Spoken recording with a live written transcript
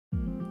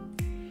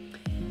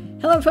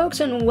Hello folks,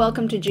 and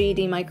welcome to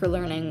GED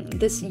Microlearning.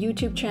 This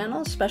YouTube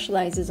channel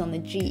specializes on the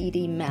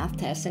GED math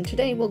test, and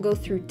today we'll go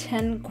through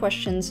 10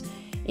 questions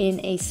in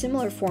a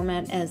similar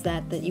format as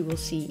that you will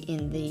see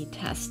in the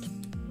test.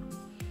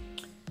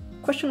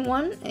 Question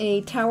 1, a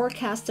tower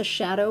casts a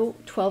shadow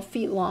 12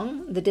 feet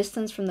long. The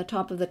distance from the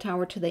top of the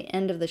tower to the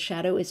end of the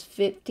shadow is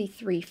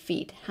 53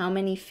 feet. How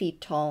many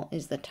feet tall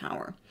is the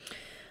tower?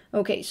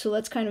 Okay, so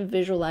let's kind of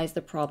visualize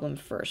the problem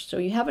first. So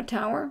you have a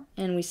tower,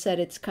 and we said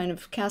it's kind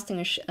of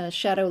casting a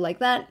shadow like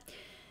that.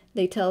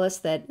 They tell us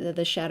that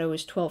the shadow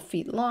is 12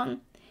 feet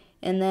long,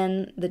 and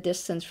then the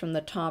distance from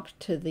the top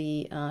to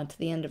the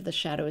end of the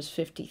shadow is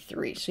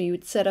 53. So you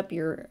would set up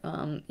your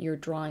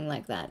drawing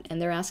like that,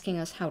 and they're asking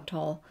us how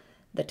tall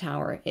the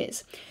tower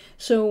is.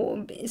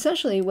 So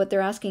essentially what they're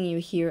asking you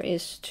here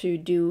is to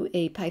do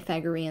a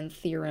Pythagorean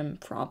theorem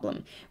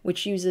problem,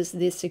 which uses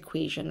this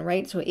equation,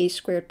 right? So a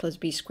squared plus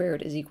b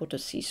squared is equal to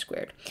c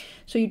squared.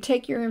 So you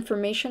take your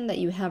information that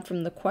you have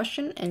from the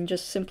question and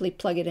just simply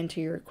plug it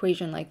into your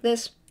equation like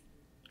this.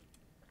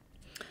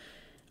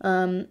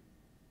 And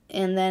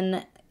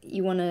then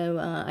you want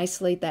to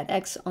isolate that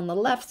x on the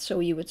left,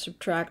 so you would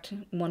subtract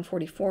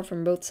 144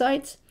 from both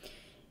sides.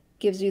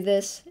 Gives you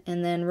this,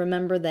 and then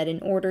remember that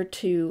in order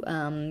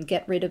to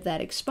get rid of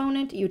that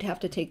exponent, you'd have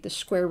to take the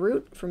square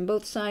root from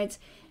both sides,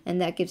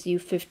 and that gives you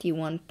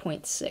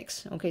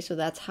 51.6. Okay, so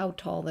that's how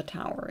tall the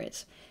tower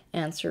is.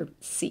 Answer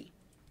C.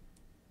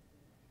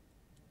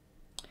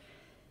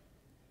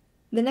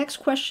 The next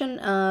question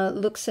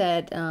looks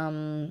at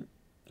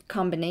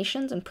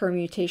combinations and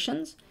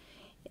permutations.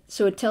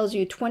 So it tells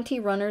you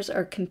 20 runners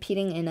are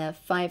competing in a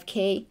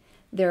 5K.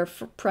 There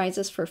are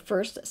prizes for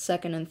first,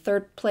 second, and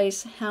third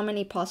place. How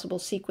many possible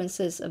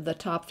sequences of the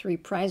top 3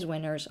 prize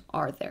winners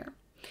are there?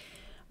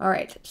 All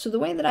right, so the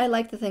way that I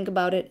like to think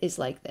about it is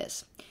like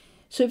this.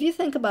 So if you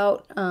think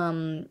about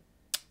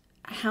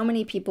how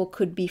many people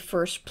could be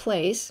first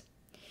place,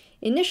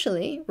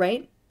 initially,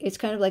 right, it's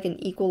kind of like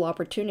an equal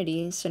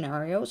opportunity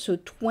scenario. So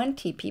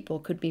 20 people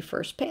could be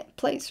first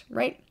place,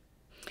 right?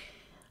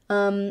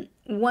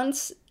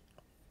 Once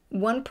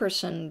one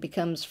person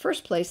becomes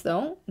first place,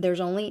 though, there's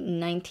only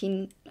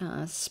 19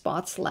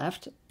 spots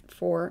left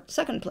for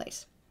second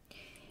place.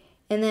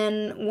 And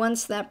then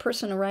once that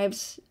person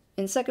arrives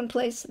in second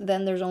place,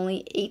 then there's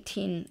only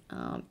 18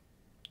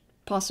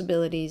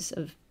 possibilities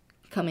of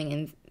coming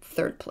in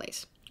third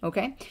place.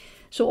 Okay?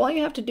 So all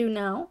you have to do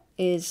now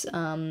is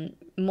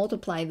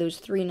multiply those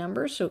 3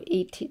 numbers, so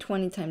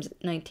 20 times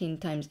 19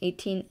 times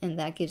 18, and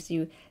that gives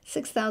you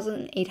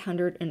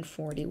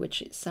 6,840,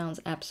 which sounds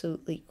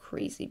absolutely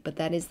crazy, but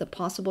that is the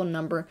possible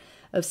number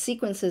of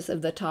sequences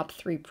of the top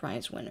 3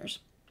 prize winners.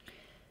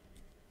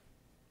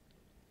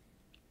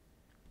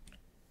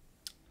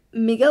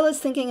 Miguel is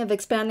thinking of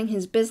expanding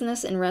his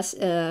business and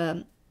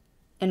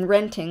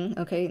renting,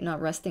 okay,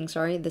 not resting,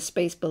 sorry, the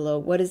space below.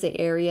 What is the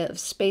area of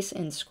space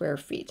in square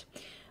feet?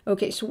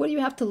 Okay, so what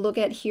you have to look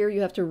at here, you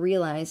have to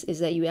realize, is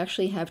that you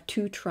actually have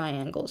 2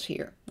 triangles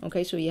here.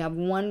 Okay, so you have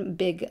one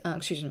big,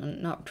 excuse me,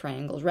 not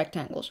triangles,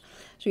 rectangles.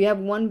 So you have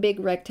one big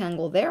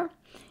rectangle there,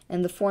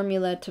 and the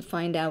formula to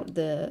find out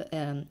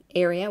the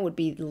area would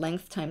be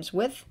length times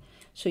width.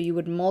 So you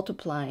would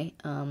multiply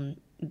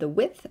the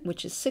width,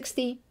 which is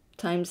 60,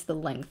 times the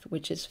length,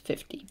 which is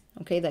 50.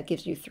 Okay, that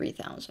gives you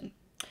 3,000.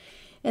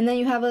 And then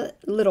you have a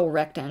little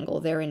rectangle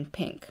there in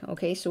pink.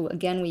 Okay, so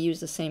again, we use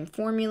the same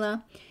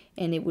formula,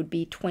 and it would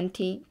be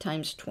 20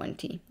 times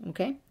 20,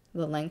 okay?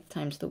 The length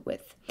times the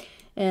width.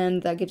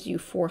 And that gives you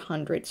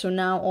 400. So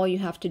now all you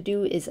have to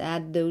do is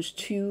add those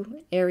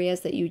 2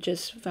 areas that you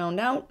just found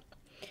out,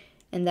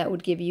 and that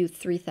would give you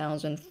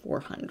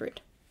 3,400.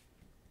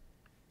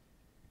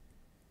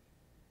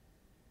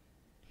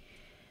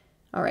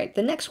 All right,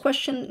 the next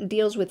question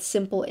deals with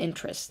simple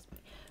interest.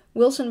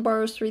 Wilson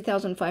borrows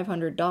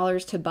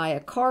 $3,500 to buy a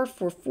car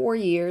for 4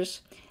 years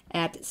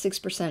at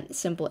 6%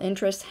 simple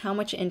interest. How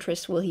much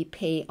interest will he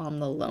pay on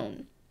the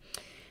loan?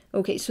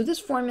 Okay, so this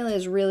formula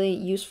is really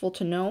useful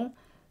to know.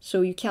 So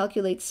you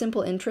calculate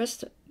simple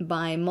interest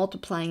by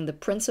multiplying the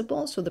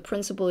principal. So the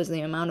principal is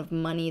the amount of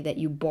money that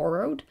you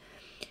borrowed,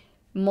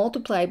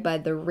 multiplied by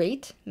the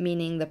rate,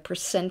 meaning the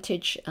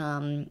percentage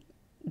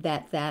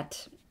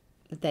that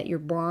you're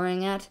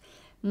borrowing at,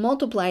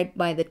 multiplied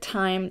by the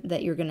time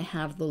that you're going to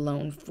have the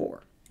loan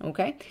for.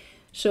 Okay?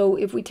 So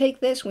if we take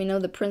this, we know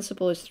the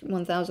principal is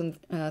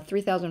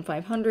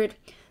 3,500,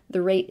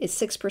 the rate is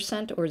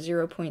 6% or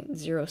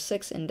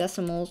 0.06 in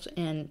decimals,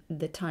 and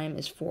the time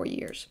is 4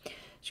 years.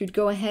 So you'd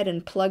go ahead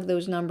and plug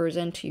those numbers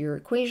into your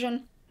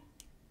equation,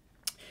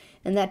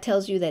 and that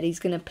tells you that he's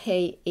going to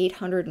pay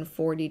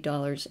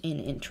 $840 in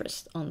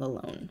interest on the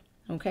loan.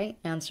 Okay,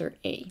 answer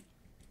A.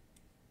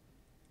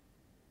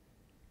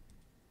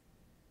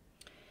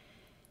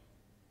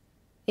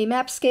 A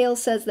map scale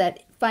says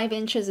that 5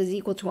 inches is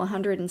equal to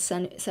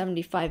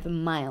 175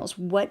 miles.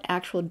 What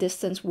actual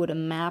distance would a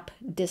map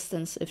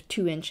distance of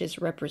 2 inches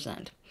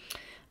represent?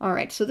 All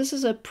right, so this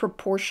is a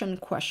proportion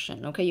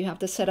question, okay? You have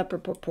to set up a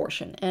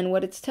proportion. And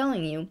what it's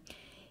telling you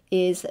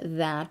is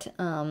that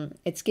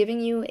it's giving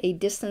you a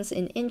distance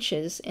in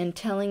inches and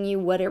telling you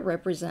what it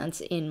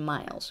represents in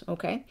miles,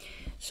 okay?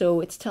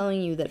 So it's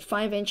telling you that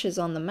 5 inches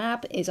on the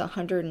map is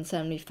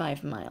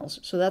 175 miles.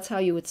 So that's how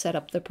you would set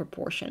up the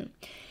proportion.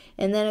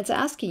 And then it's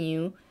asking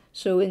you,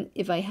 so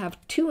if I have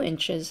 2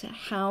 inches,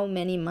 how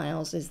many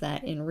miles is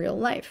that in real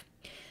life?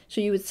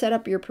 So you would set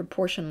up your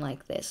proportion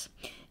like this.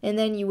 And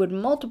then you would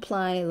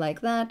multiply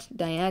like that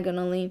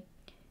diagonally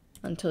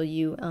until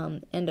you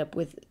end up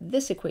with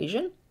this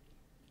equation.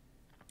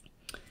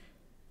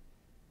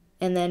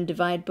 And then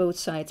divide both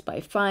sides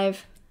by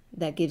 5.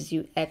 That gives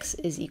you x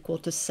is equal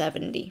to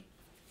 70.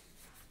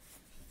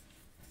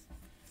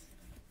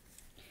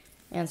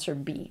 Answer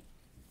B.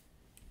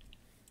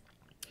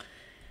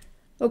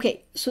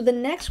 Okay, so the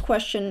next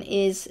question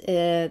is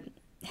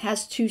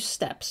has 2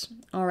 steps.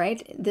 All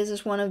right, this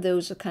is one of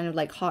those kind of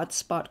like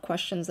hotspot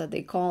questions that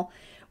they call,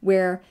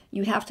 where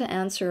you have to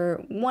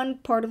answer one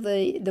part of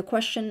the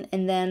question,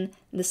 and then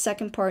the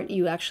second part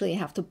you actually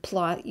have to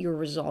plot your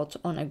results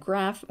on a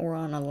graph or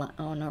on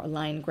a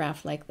line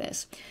graph like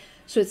this.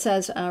 So it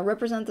says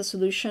represent the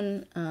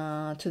solution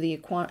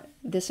to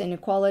this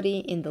inequality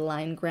in the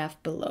line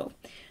graph below.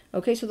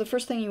 Okay, so the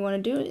first thing you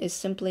want to do is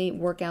simply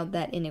work out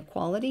that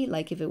inequality,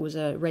 like if it was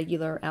a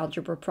regular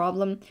algebra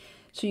problem.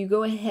 So you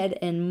go ahead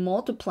and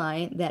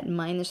multiply that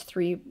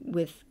 -3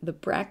 with the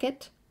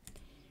bracket.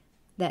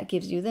 That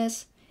gives you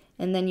this.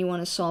 And then you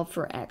want to solve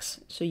for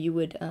x. So you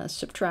would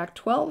subtract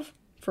 12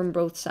 from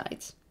both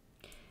sides.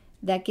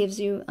 That gives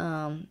you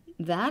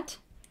that.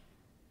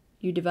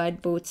 You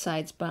divide both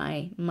sides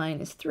by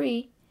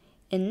 -3.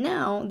 And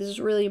now, this is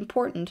really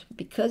important,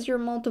 because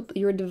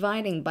you're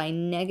dividing by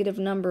negative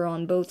number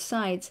on both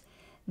sides,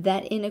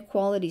 that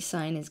inequality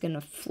sign is going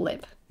to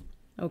flip,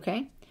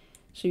 okay?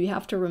 So you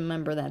have to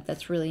remember that.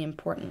 That's really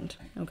important,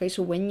 okay?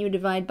 So when you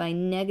divide by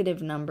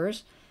negative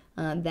numbers,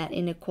 that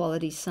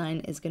inequality sign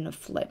is going to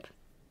flip.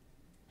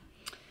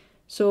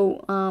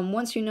 So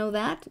once you know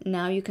that,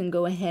 now you can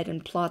go ahead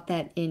and plot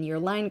that in your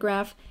line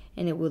graph,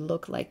 and it would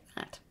look like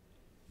that.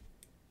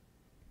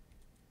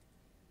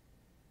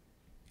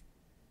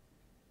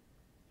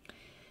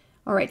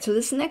 All right, so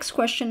this next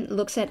question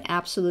looks at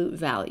absolute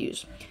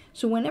values.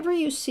 So whenever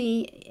you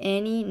see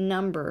any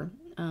number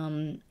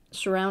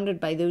surrounded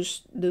by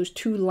those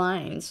 2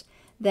 lines,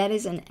 that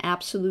is an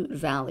absolute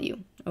value,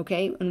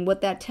 okay? And what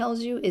that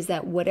tells you is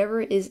that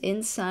whatever is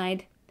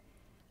inside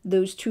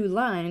those 2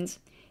 lines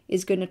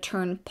is going to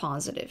turn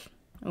positive,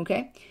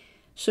 okay?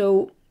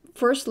 So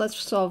first, let's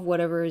solve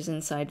whatever is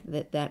inside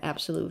that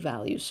absolute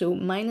value. So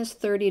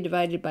 -30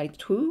 divided by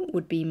 2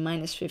 would be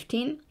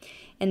 -15.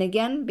 And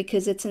again,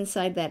 because it's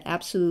inside that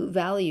absolute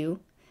value,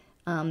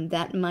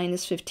 that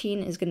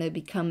 -15 is going to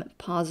become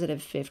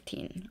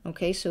 +15.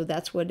 Okay, so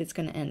that's what it's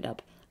going to end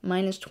up.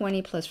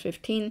 -20 plus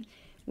 15,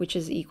 which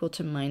is equal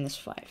to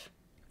 -5.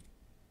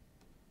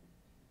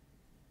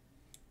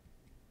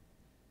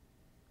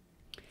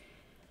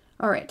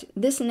 All right,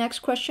 this next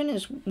question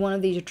is one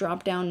of these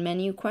drop-down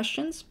menu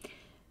questions,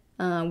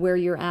 where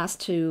you're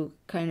asked to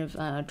kind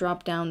of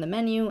drop down the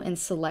menu and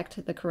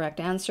select the correct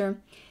answer.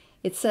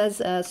 It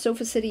says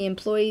Sofa City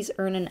employees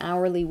earn an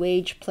hourly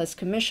wage plus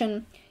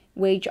commission.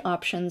 Wage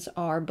options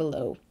are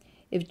below.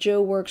 If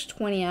Joe works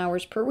 20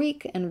 hours per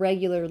week and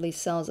regularly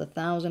sells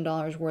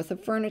 $1,000 worth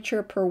of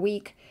furniture per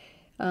week,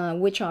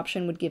 which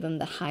option would give him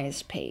the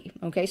highest pay?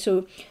 Okay,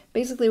 so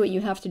basically what you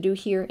have to do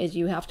here is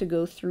you have to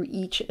go through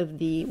each of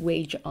the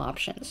wage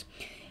options.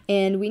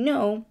 And we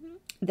know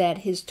that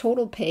his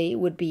total pay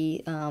would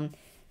be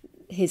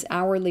his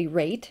hourly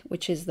rate,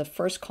 which is the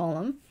first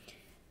column,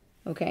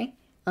 okay,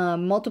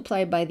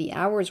 multiplied by the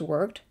hours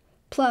worked,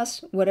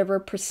 plus whatever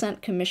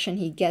percent commission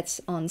he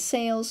gets on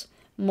sales,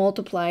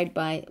 multiplied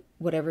by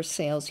whatever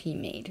sales he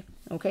made.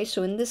 Okay,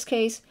 so in this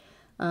case,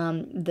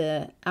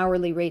 the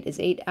hourly rate is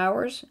 8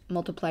 hours,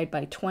 multiplied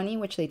by 20,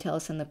 which they tell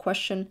us in the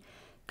question.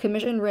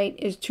 Commission rate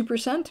is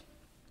 2%,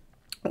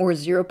 or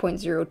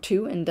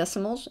 0.02 in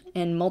decimals,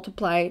 and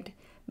multiplied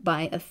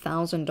by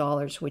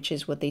 $1,000, which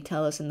is what they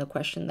tell us in the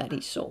question that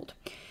he sold.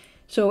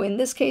 So in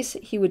this case,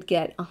 he would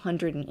get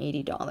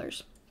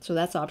 $180. So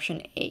that's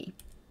option A.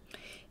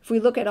 If we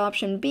look at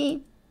option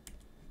B,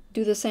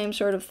 do the same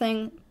sort of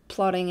thing,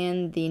 plotting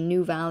in the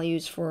new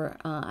values for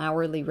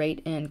hourly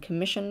rate and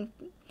commission,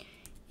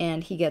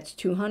 and he gets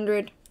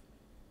 200.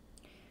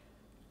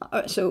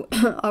 So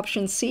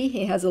option C,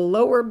 he has a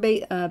lower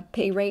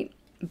pay rate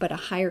but a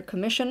higher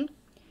commission.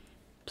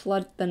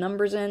 Plug the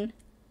numbers in.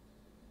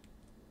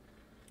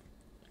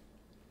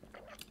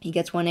 He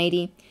gets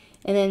 180.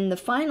 And then the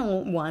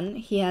final one,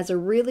 he has a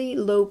really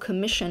low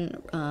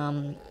commission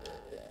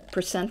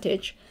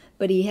percentage,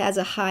 but he has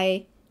a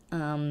high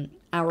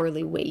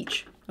hourly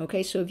wage.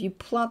 Okay, so if you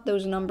plot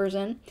those numbers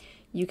in,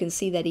 you can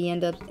see that he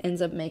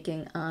ends up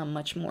making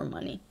much more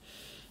money.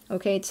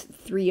 Okay, it's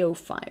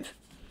 305.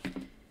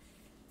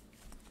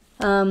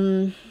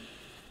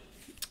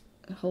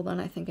 Hold on,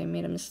 I think I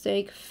made a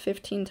mistake.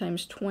 15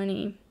 times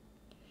 20.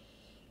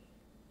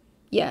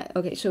 Yeah,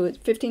 okay, so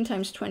 15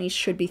 times 20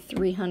 should be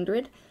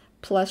 300,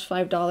 plus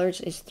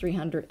 $5 is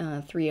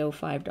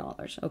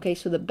 $305. Okay,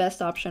 so the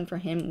best option for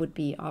him would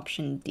be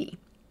option D.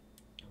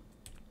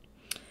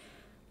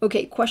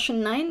 Okay,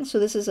 question 9. So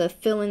this is a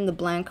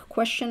fill-in-the-blank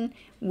question,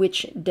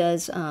 which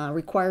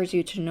requires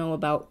you to know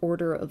about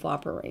order of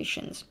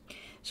operations.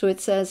 So it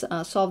says,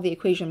 solve the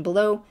equation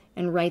below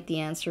and write the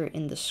answer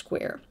in the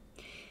square.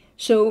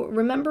 So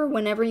remember,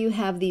 whenever you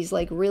have these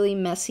like really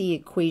messy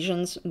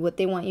equations, what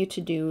they want you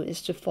to do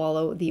is to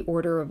follow the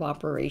order of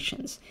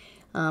operations.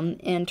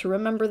 And to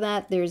remember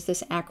that, there's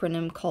this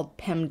acronym called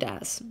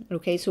PEMDAS.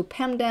 Okay, so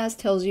PEMDAS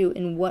tells you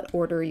in what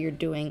order you're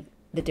doing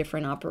the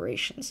different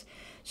operations.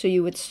 So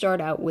you would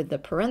start out with the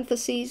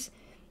parentheses,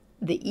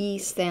 the E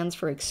stands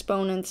for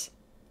exponents,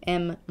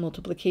 M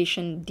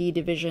multiplication, D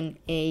division,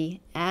 A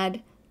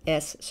add,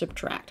 S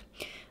subtract.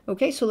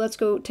 Okay, so let's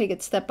go take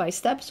it step by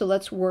step. So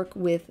let's work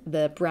with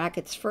the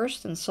brackets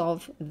first and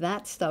solve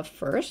that stuff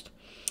first.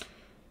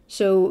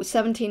 So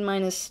 17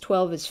 minus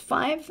 12 is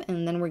 5,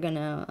 and then we're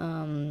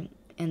gonna,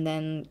 and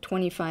then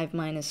 25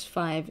 minus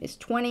 5 is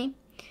 20.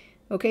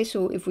 Okay,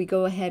 so if we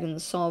go ahead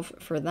and solve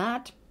for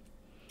that,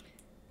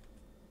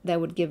 that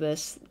would give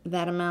us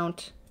that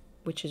amount,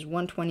 which is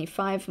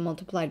 125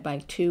 multiplied by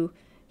 2,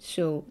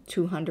 so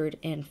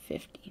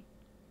 250.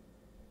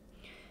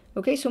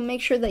 Okay, so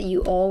make sure that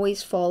you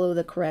always follow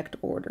the correct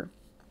order.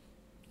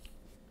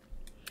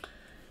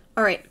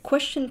 All right,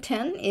 question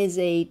 10 is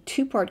a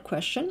two-part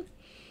question.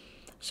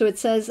 So it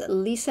says,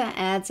 Lisa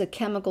adds a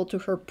chemical to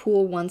her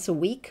pool once a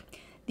week.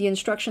 The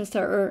instructions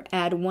tell her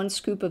add 1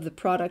 scoop of the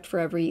product for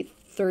every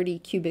 30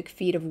 cubic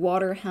feet of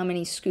water. How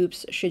many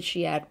scoops should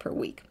she add per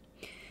week?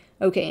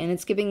 Okay, and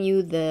it's giving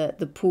you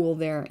the pool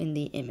there in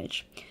the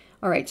image.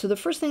 All right, so the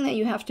first thing that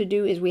you have to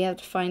do is we have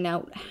to find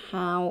out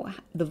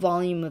the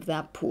volume of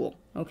that pool,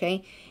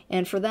 okay?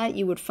 And for that,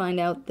 you would find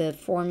out the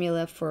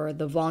formula for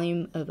the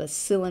volume of a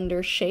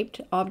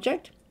cylinder-shaped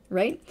object,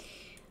 right?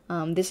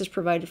 This is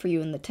provided for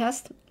you in the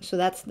test, so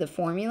that's the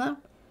formula.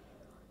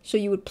 So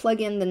you would plug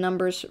in the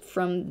numbers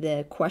from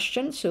the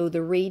question. So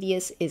the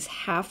radius is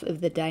half of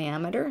the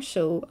diameter,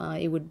 so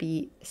it would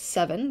be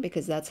 7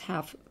 because that's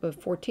half of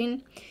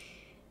 14.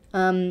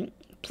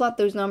 Plot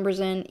those numbers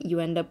in, you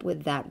end up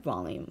with that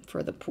volume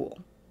for the pool.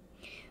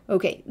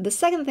 Okay, the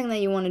second thing that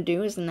you want to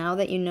do is, now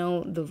that you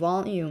know the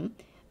volume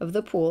of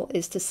the pool,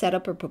 is to set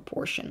up a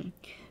proportion.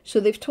 So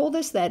they've told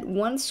us that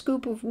 1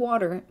 scoop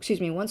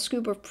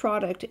of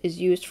product is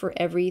used for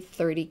every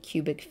 30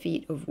 cubic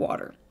feet of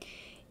water.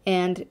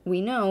 And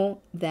we know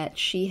that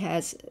she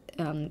has,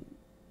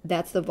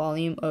 that's the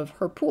volume of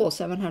her pool,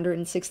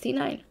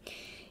 769.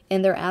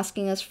 And they're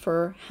asking us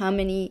for how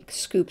many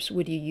scoops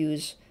would you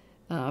use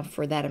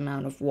for that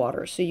amount of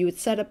water. So you would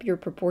set up your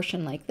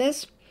proportion like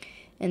this,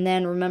 and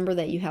then remember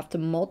that you have to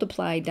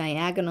multiply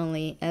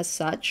diagonally as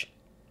such.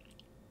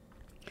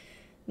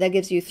 That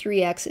gives you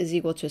 3x is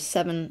equal to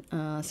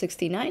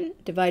 769.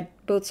 Divide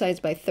both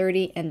sides by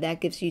 30, and that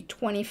gives you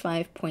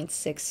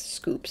 25.6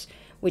 scoops,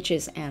 which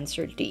is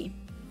answer D.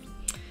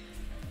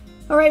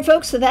 All right,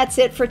 folks, so that's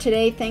it for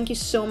today. Thank you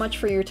so much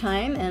for your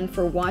time and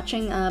for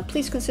watching.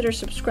 Please consider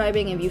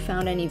subscribing if you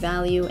found any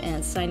value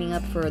and signing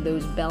up for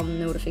those bell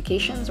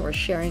notifications or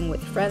sharing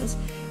with friends.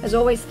 As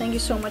always, thank you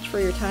so much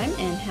for your time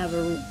and have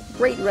a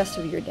great rest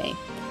of your day.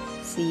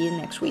 See you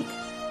next week.